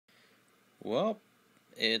Well,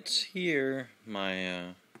 it's here,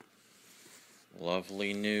 my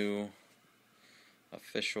lovely new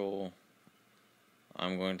official,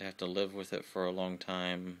 I'm going to have to live with it for a long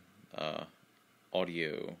time,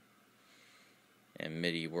 audio and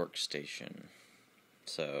MIDI workstation.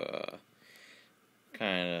 So,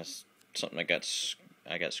 kind of something I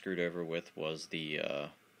got screwed over with was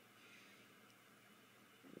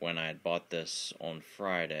when I had bought this on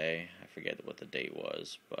Friday. I forget what the date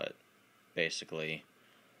was, but basically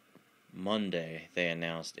Monday they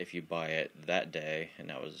announced if you buy it that day, and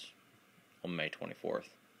that was on May 24th,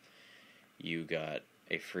 you got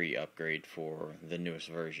a free upgrade for the newest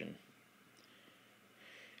version.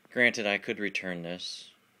 Granted, I could return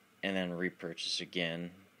this and then repurchase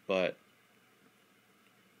again, but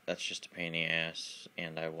that's just a pain in the ass,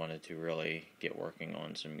 and I wanted to really get working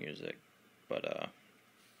on some music. But,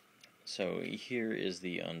 so here is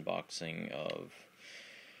the unboxing of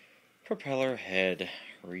Propeller Head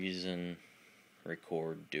Reason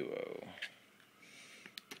Record Duo.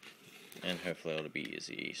 And hopefully it'll be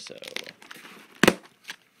easy, so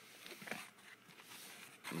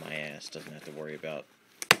my ass doesn't have to worry about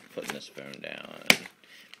putting this phone down and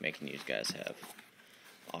making you guys have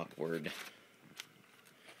awkward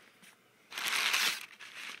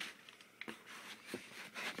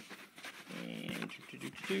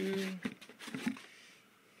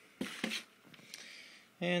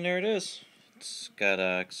and there it is. It's got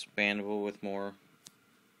expandable with more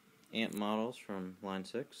amp models from Line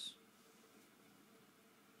 6,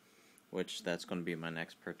 which that's going to be my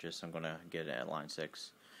next purchase. I'm going to get it at Line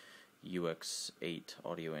 6 UX8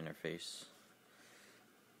 audio interface,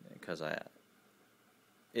 because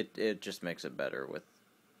it just makes it better with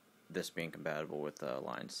this being compatible with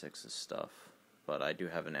Line 6's stuff. But I do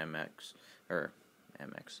have an M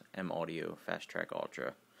Audio Fast Track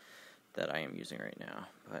Ultra that I am using right now.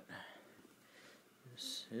 But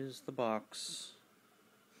this is the box.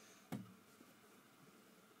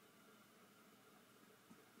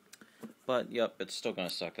 But yep, it's still gonna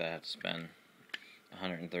suck that I have to spend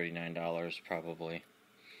 $139 probably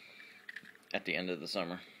at the end of the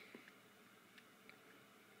summer.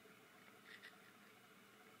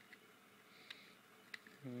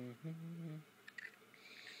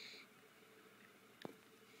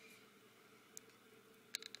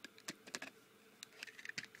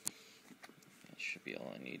 That should be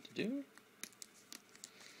all I need to do.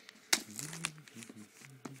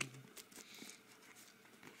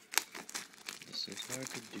 This is hard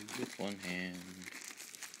to do with one hand.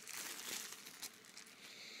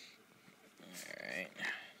 Alright.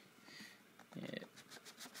 It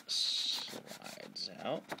slides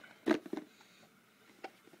out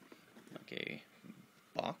like a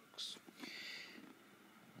box.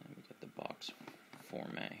 We got the box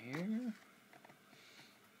format here.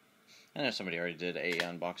 I know somebody already did a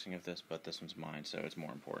unboxing of this, but this one's mine, so it's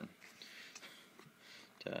more important.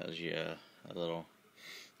 Tells you a little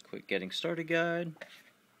quick getting started guide,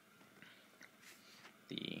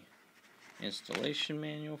 the installation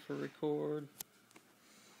manual for Record,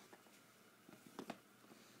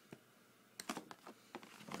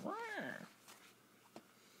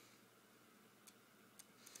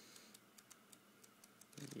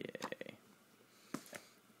 yay,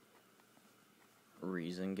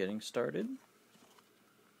 Reason getting started,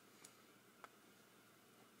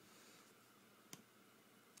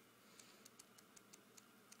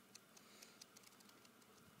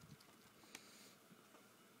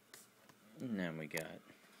 and then we got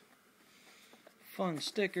fun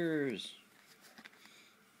stickers.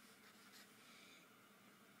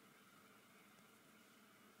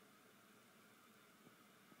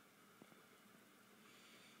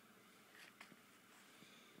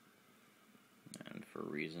 And for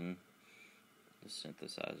Reason, the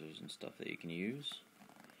synthesizers and stuff that you can use.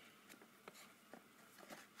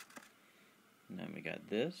 And then we got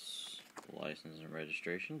this, license and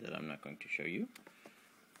registration, that I'm not going to show you.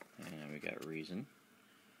 And then we got Reason,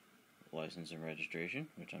 license and registration,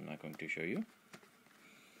 which I'm not going to show you.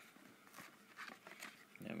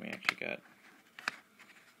 And then we actually got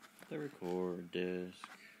the record disc.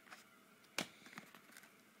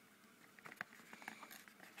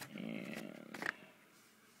 And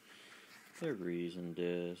the Reason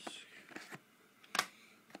disc.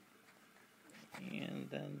 And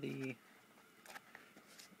then the...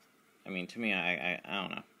 I mean, to me, I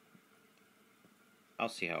don't know. I'll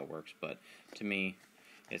see how it works, but to me,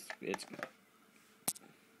 it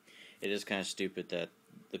is kind of stupid that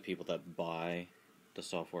the people that buy the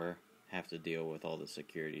software have to deal with all the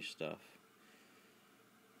security stuff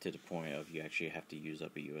to the point of you actually have to use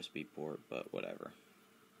up a USB port, but whatever.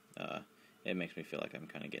 it makes me feel like I'm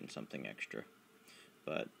kind of getting something extra.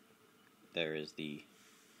 But there is the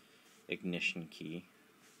ignition key,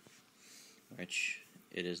 which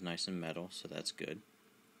it is nice and metal, so that's good.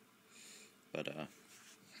 But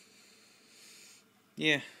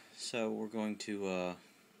yeah, so we're going to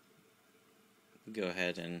go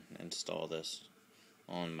ahead and install this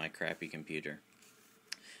on my crappy computer.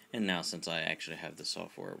 And now, since I actually have the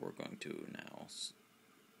software, we're going to now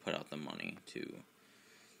put out the money to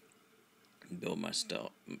build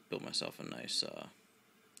myself a nice,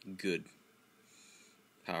 good,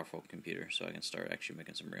 powerful computer, so I can start actually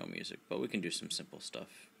making some real music. But we can do some simple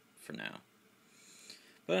stuff for now.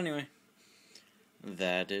 But anyway,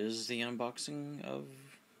 that is the unboxing of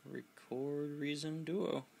Record Reason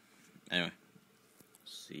Duo. Anyway,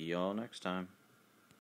 see y'all next time.